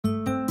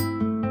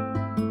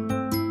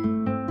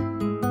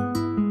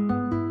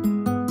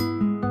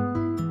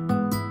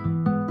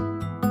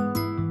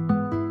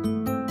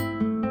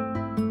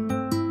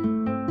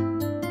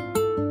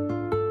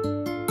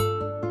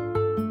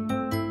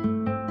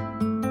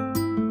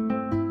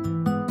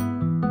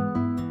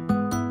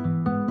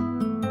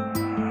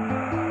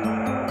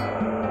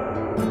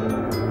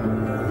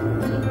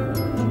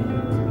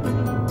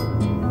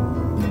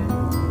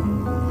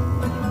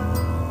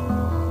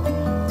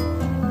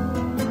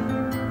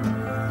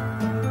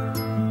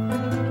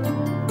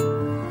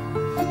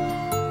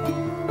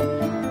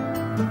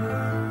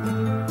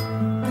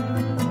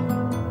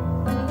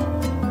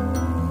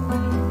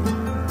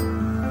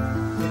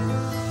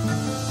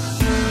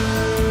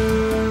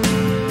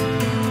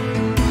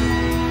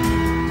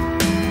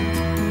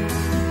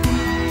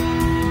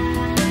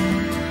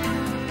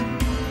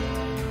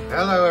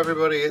Hello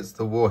everybody, it's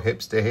the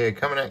Warhipster here,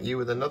 coming at you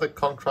with another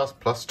Contrast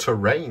Plus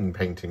terrain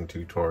painting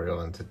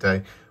tutorial, and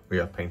today we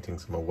are painting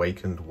some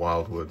Awakened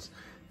Wyldwoods.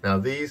 Now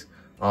these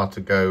are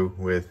to go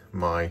with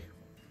my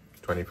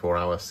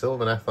 24-hour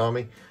Sylvaneth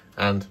army,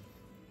 and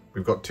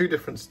we've got two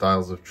different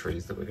styles of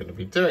trees that we're going to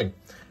be doing.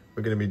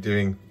 We're going to be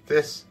doing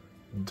this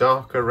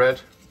darker red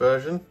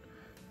version,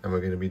 and we're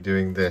going to be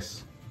doing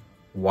this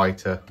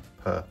whiter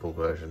purple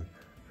version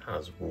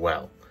as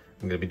well.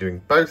 I'm going to be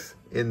doing both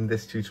in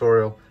this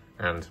tutorial,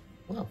 and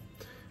well,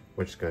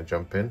 we're just going to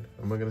jump in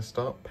and we're going to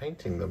start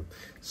painting them.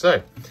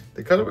 So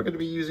the colour we're going to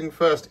be using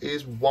first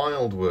is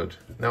Wyldwood.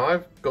 Now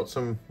I've got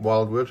some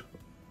Wyldwood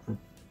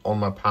on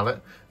my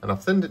palette and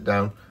I've thinned it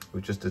down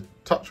with just a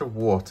touch of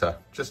water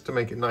just to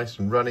make it nice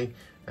and runny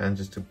and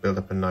just to build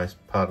up a nice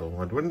puddle.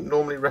 I wouldn't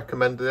normally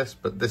recommend this,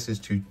 but this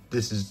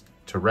is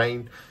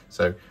terrain,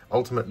 so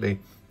ultimately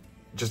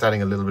just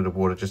adding a little bit of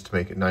water just to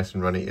make it nice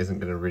and runny isn't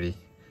going to really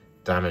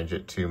damage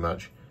it too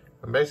much.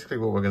 And basically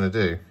what we're going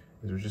to do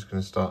is we're just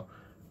going to start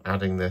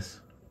adding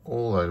this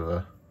all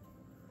over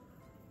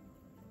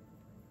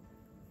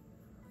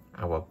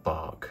our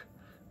bark.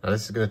 Now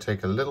this is going to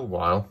take a little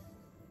while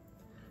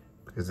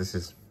because this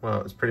is,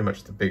 well, it's pretty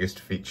much the biggest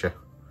feature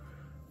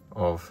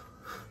of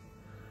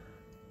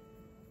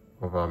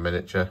our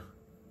miniature,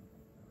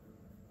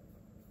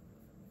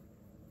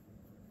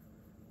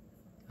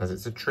 as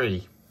it's a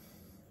tree.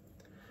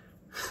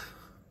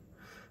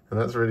 And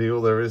that's really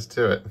all there is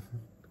to it.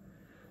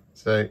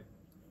 So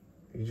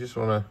you just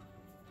want to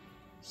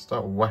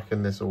start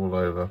whacking this all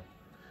over.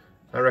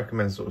 I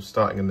recommend sort of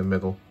starting in the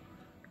middle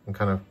and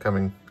kind of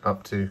coming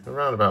up to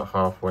around about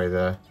halfway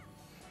there.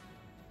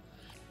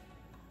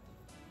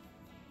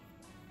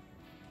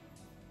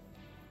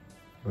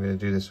 We're going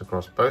to do this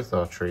across both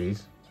our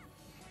trees.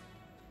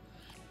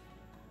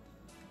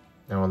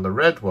 Now on the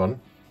red one,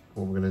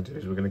 what we're going to do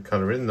is we're going to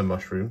colour in the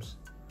mushrooms,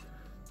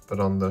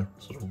 but on the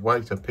sort of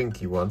whiter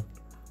pinky one,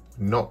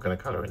 we're not going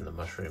to colour in the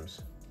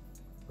mushrooms.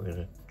 We're going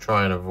to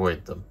try and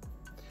avoid them,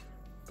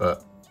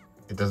 but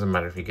it doesn't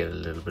matter if you get a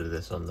little bit of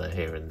this on there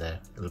here and there,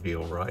 it'll be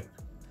all right.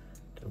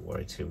 Don't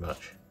worry too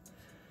much.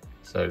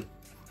 So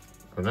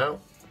for now,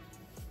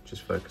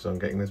 just focus on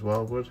getting this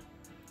Wyldwood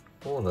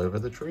all over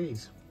the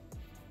trees.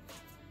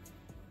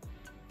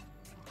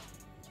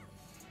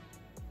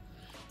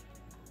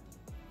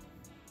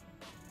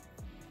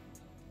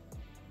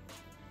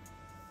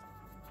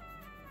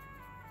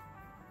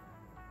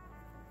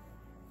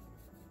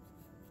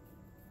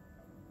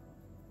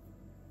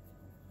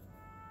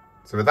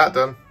 So with that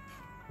done,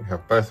 we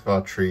have both of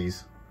our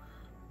trees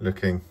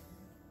looking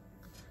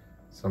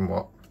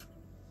somewhat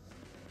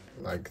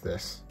like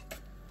this,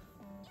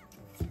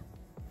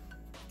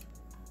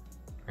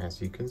 as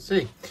you can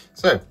see.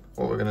 So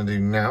what we're going to do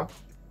now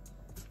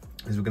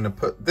is we're going to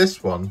put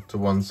this one to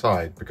one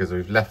side because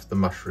we've left the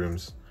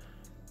mushrooms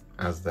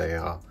as they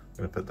are. I'm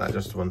going to put that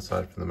just to one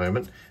side for the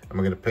moment, and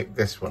we're going to pick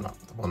this one up,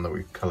 the one that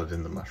we've coloured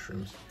in the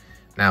mushrooms.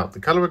 Now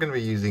the colour we're going to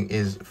be using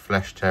is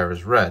Flesh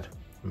Tearers Red.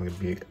 I'm going to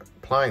be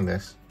applying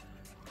this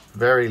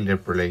very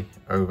liberally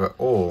over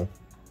all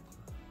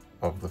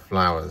of the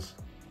flowers.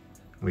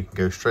 We can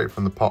go straight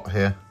from the pot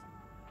here.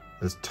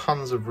 There's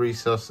tons of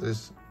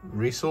recesses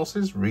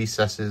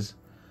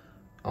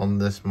on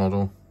this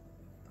model,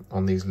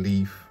 on these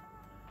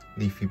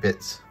leafy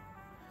bits,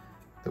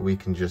 that we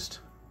can just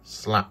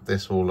slap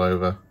this all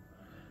over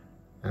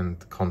and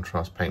the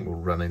contrast paint will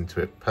run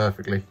into it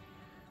perfectly.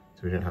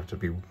 So we don't have to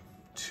be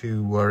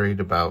too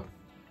worried about,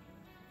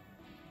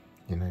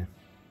 you know,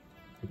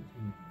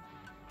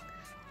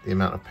 the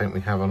amount of paint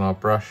we have on our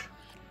brush.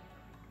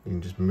 You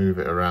can just move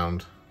it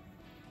around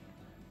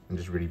and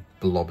just really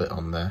blob it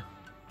on there.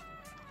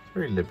 It's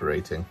very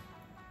liberating.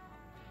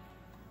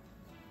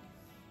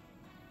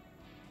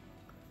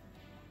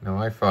 Now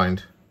I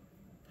find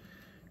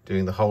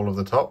doing the whole of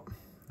the top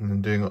and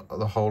then doing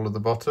the whole of the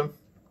bottom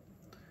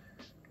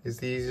is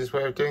the easiest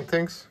way of doing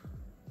things.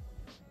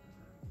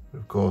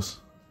 Of course,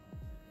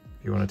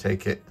 if you want to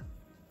take it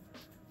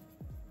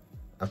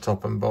a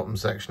top and bottom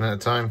section at a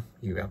time,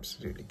 you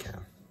absolutely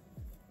can.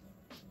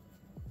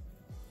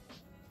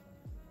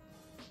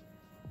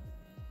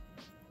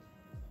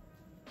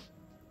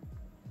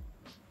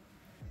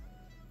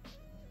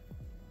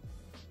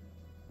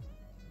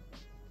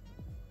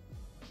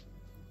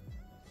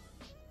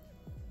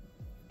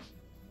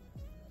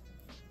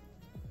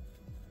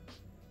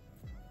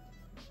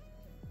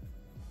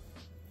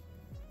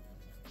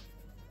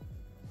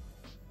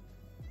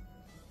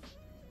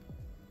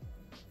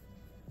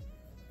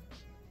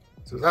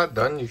 So with that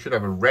done, you should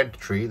have a red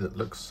tree that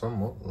looks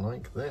somewhat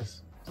like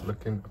this. It's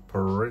looking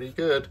pretty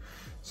good.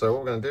 So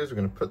what we're going to do is we're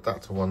going to put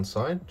that to one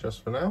side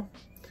just for now,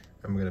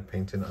 and we're going to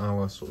paint in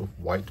our sort of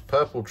white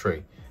purple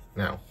tree.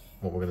 Now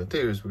what we're going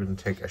to do is we're going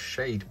to take a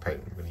shade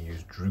paint. We're going to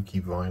use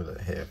Druchii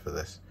Violet here for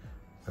this,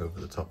 over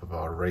the top of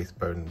our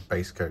Wraithbone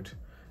base coat,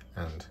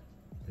 and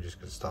we're just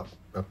going to start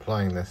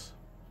applying this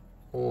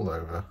all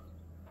over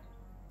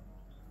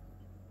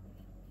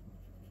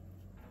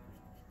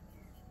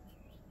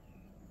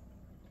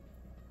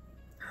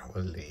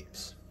our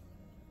leaves.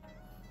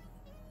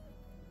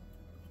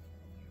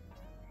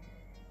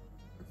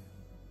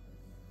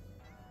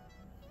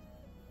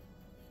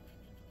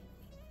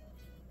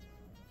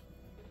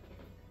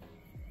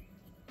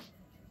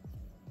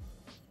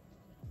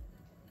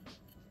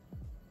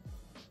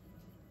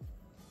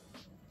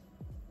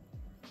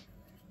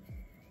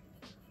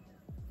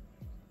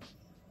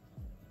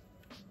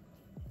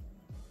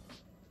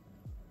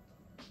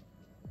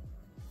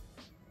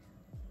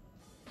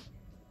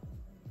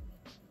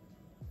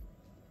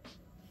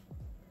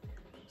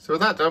 So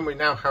with that done, we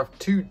now have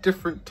two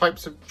different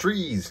types of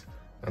trees,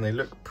 and they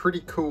look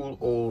pretty cool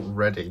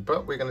already,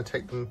 but we're going to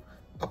take them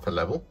up a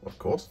level, of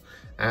course.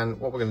 And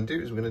what we're going to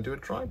do is we're going to do a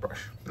dry brush.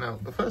 Now,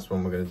 the first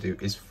one we're going to do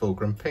is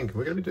Fulgrim Pink.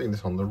 We're going to be doing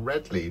this on the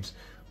red leaves,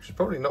 which is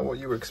probably not what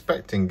you were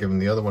expecting, given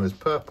the other one is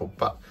purple,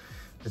 but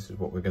this is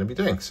what we're going to be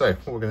doing. So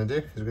what we're going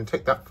to do is we're going to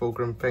take that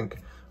Fulgrim Pink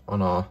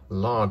on our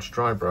large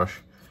dry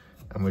brush,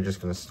 and we're just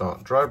going to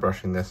start dry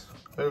brushing this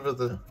over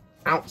the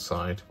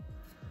outside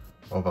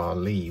of our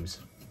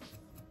leaves,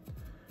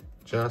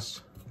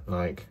 just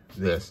like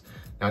this.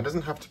 Now, it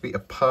doesn't have to be a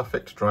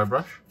perfect dry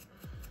brush.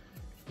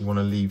 You want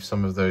to leave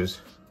some of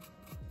those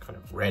kind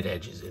of red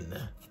edges in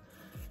there,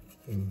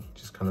 in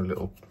just kind of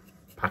little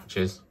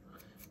patches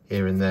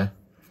here and there.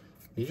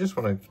 You just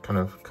want to kind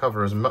of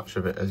cover as much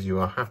of it as you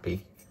are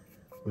happy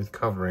with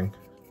covering,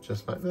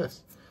 just like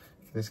this.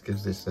 This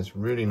gives this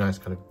really nice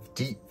kind of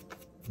deep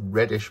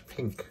reddish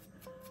pink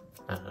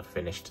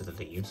finish to the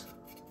leaves,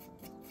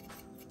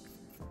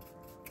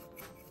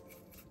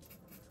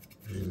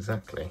 which is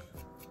exactly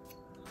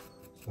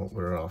what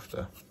we're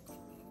after.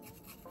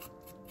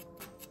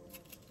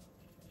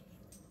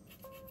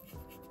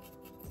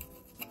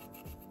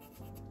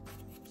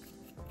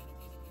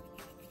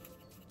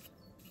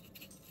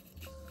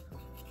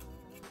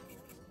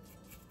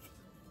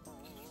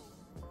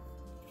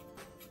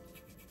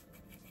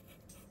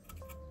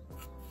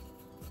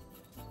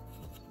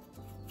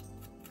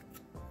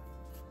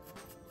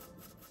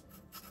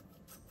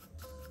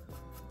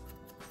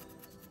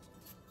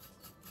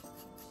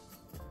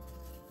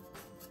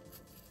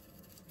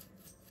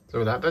 So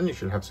with that done, you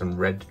should have some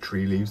red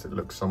tree leaves that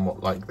look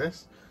somewhat like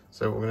this.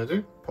 So what we're going to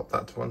do, pop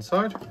that to one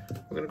side.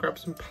 We're going to grab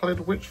some Pallid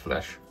witch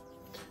flesh.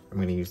 I'm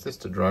going to use this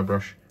to dry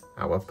brush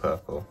our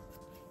purple.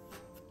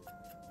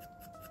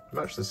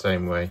 Much the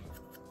same way.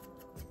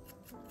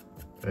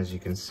 But as you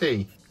can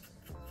see,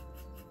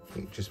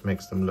 it just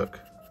makes them look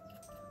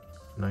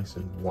nice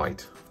and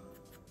white.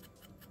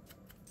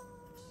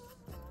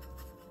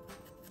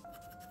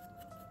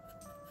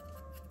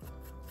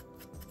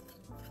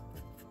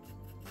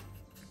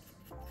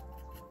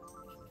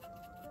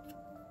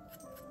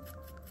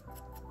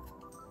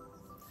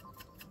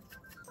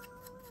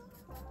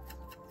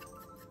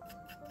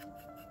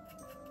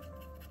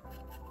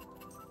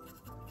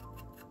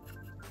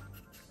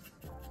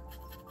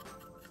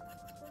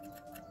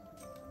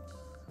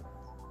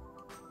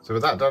 So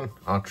with that done,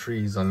 our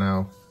trees are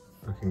now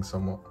looking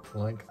somewhat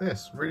like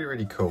this. Really,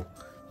 really cool.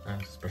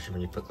 Especially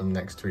when you put them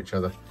next to each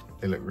other,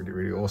 they look really,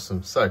 really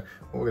awesome. So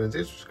what we're going to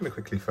do is we're just going to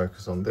quickly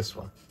focus on this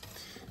one.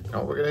 Now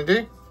what we're going to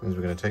do is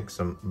we're going to take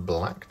some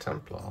black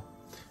Templar,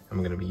 and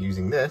we're going to be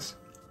using this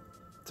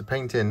to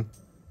paint in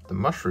the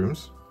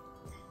mushrooms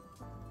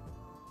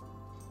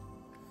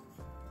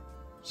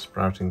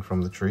sprouting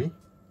from the tree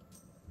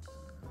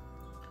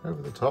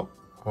over the top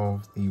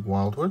of the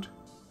Wyldwood.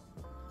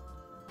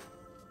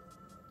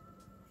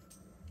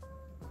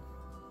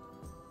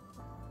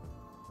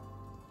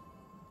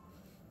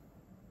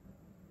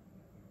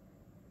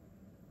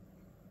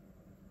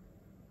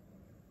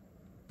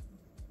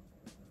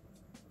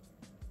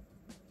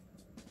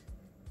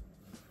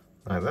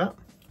 Like that.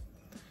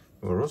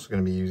 We're also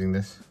going to be using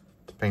this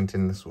to paint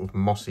in the sort of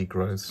mossy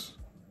growths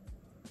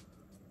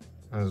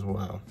as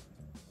well.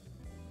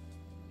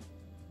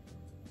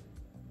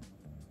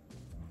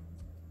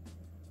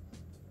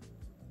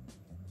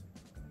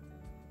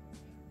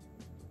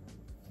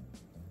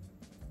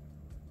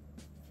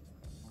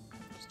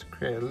 Just to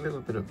create a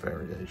little bit of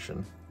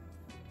variation.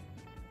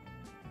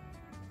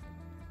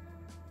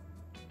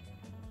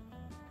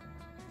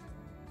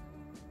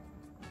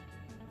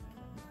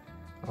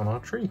 On our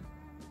tree.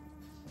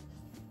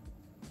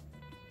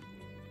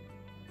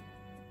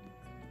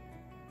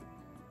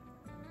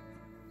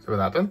 So with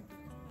that done,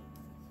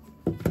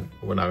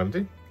 what we're now going to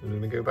do is we're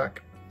going to go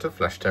back to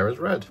Flesh Terror's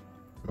red.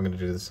 We're going to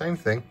do the same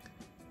thing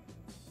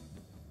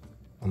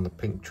on the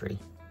pink tree,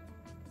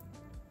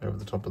 over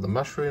the top of the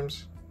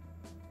mushrooms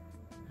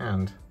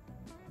and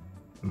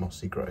the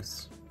mossy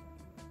growths.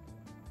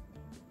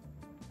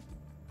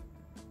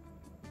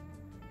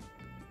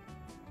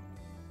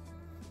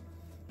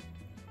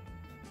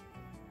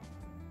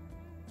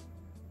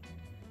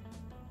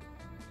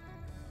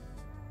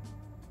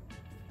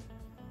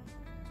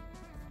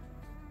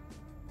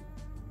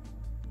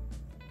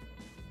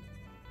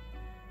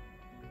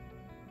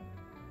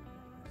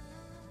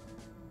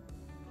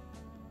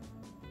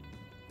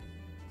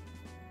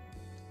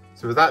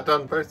 So with that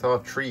done, both our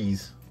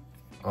trees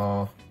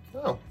are,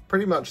 well,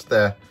 pretty much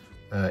their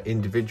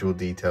individual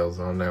details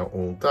are now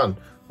all done.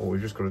 What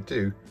we've just got to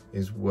do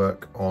is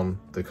work on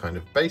the kind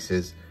of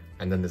bases,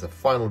 and then there's a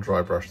final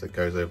dry brush that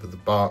goes over the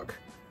bark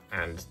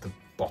and the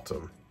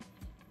bottom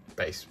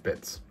base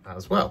bits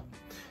as well.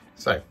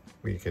 So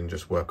we can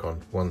just work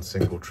on one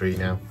single tree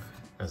now,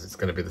 as it's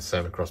going to be the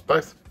same across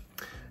both.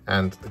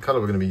 And the colour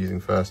we're going to be using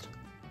first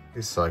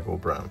is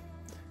Cygor Brown.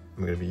 And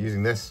we're going to be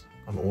using this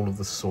on all of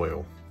the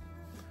soil.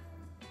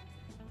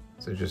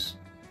 So just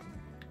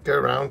go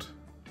around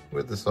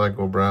with the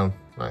Cygor Brown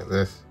like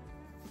this.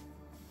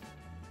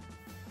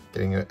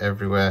 Getting it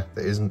everywhere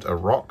that isn't a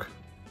rock.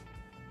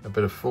 A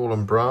bit of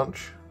fallen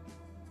branch.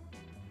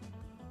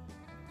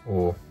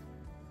 Or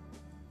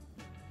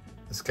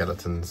the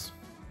skeletons.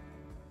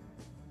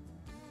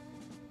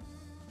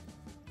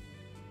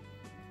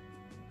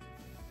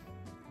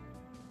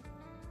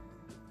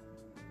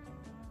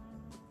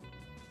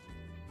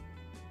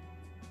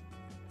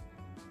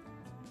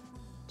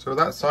 So with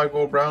that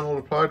Cygor Brown all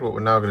applied, what we're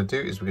now going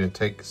to do is we're going to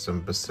take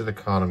some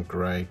Basilicanum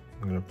Grey.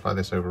 I'm going to apply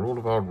this over all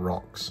of our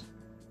rocks.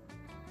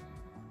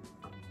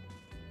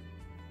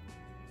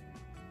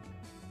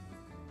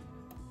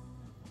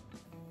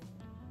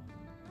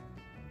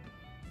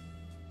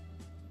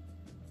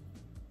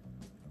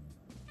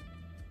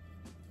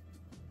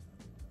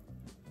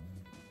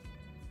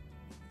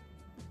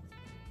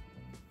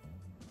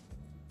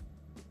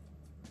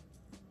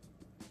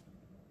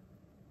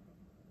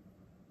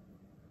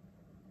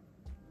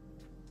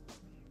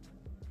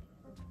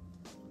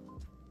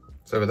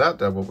 So with that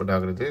done, what we're now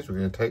going to do is we're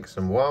going to take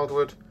some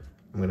Wyldwood.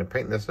 I'm going to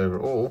paint this over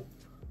all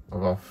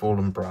of our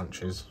fallen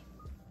branches.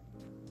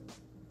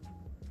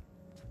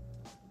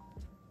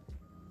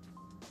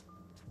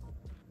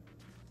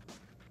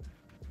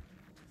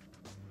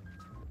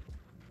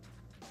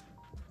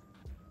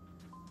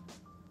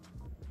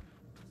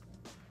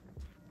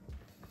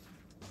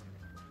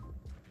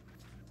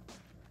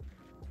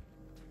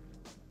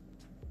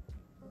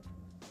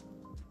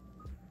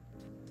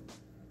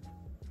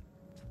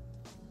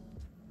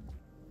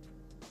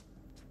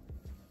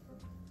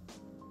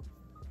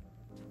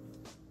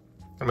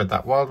 And with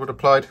that Wyldwood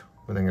applied,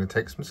 we're then going to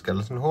take some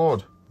Skeleton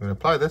Horde. We're going to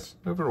apply this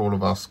over all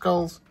of our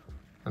skulls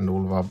and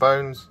all of our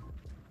bones,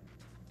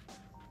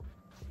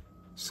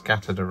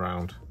 scattered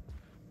around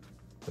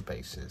the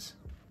bases.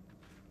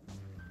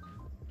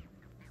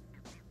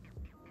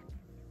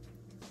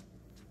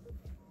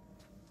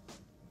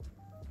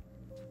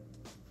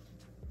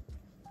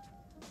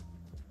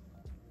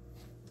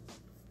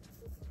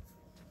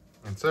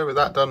 And so with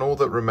that done, all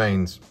that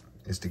remains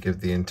is to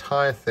give the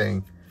entire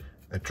thing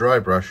a dry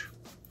brush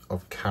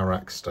of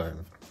Karak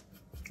Stone.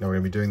 Now we're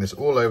going to be doing this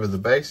all over the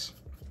base,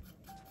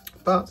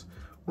 but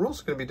we're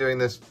also going to be doing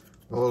this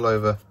all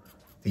over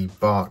the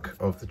bark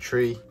of the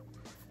tree,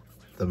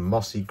 the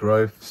mossy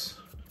growths,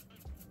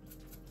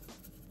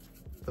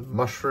 the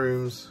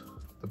mushrooms,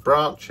 the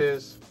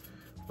branches.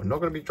 We're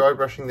not going to be dry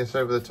brushing this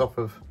over the top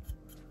of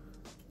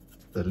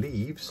the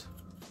leaves,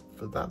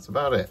 but that's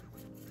about it.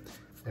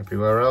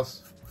 Everywhere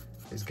else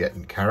is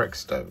getting Karak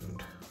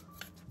Stoned.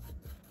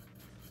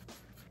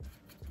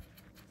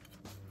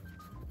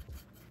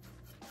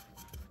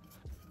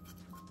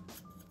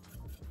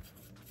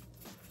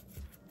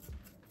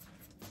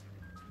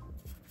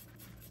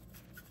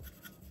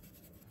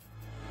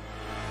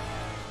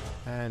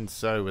 And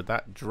so with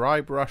that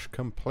dry brush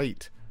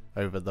complete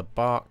over the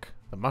bark,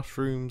 the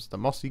mushrooms, the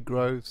mossy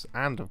growths,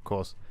 and of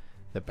course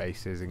the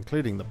bases,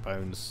 including the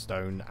bones,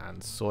 stone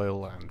and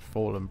soil and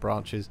fallen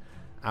branches,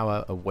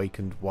 our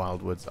Awakened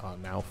Wyldwoods are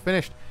now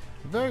finished.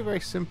 Very, very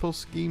simple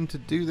scheme to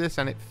do this,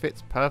 and it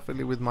fits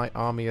perfectly with my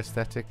army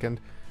aesthetic. And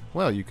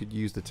well, you could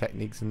use the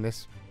techniques in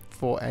this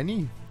for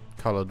any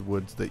coloured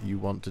woods that you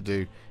want to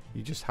do.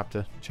 You just have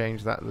to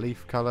change that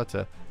leaf colour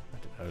to, I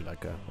don't know,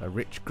 like a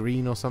rich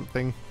green or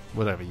something,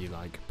 whatever you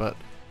like. But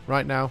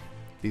right now,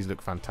 these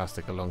look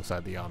fantastic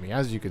alongside the army,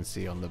 as you can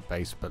see on the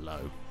base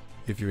below.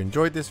 If you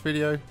enjoyed this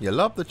video, you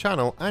love the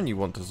channel, and you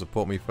want to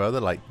support me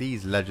further like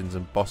these legends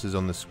and bosses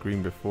on the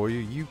screen before you,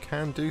 you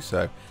can do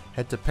so.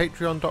 Head to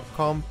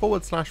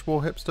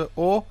patreon.com/warhipster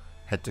or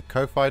head to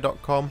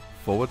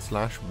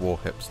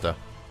ko-fi.com/warhipster.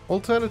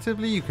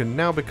 Alternatively, you can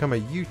now become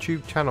a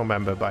YouTube channel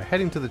member by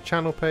heading to the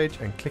channel page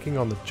and clicking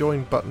on the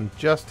join button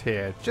just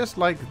here, just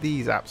like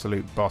these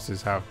absolute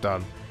bosses have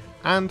done.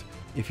 And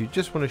if you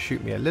just want to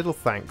shoot me a little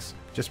thanks,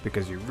 just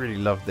because you really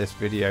love this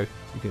video,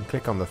 you can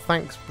click on the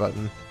thanks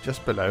button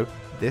just below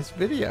this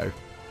video.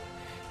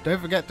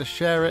 Don't forget to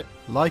share it,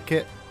 like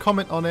it,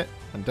 comment on it,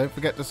 and don't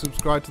forget to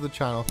subscribe to the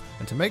channel.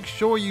 And to make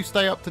sure you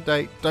stay up to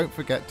date, don't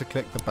forget to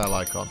click the bell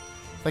icon.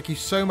 Thank you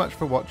so much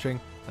for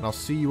watching, and I'll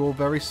see you all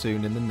very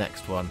soon in the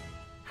next one.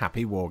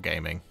 Happy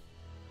wargaming.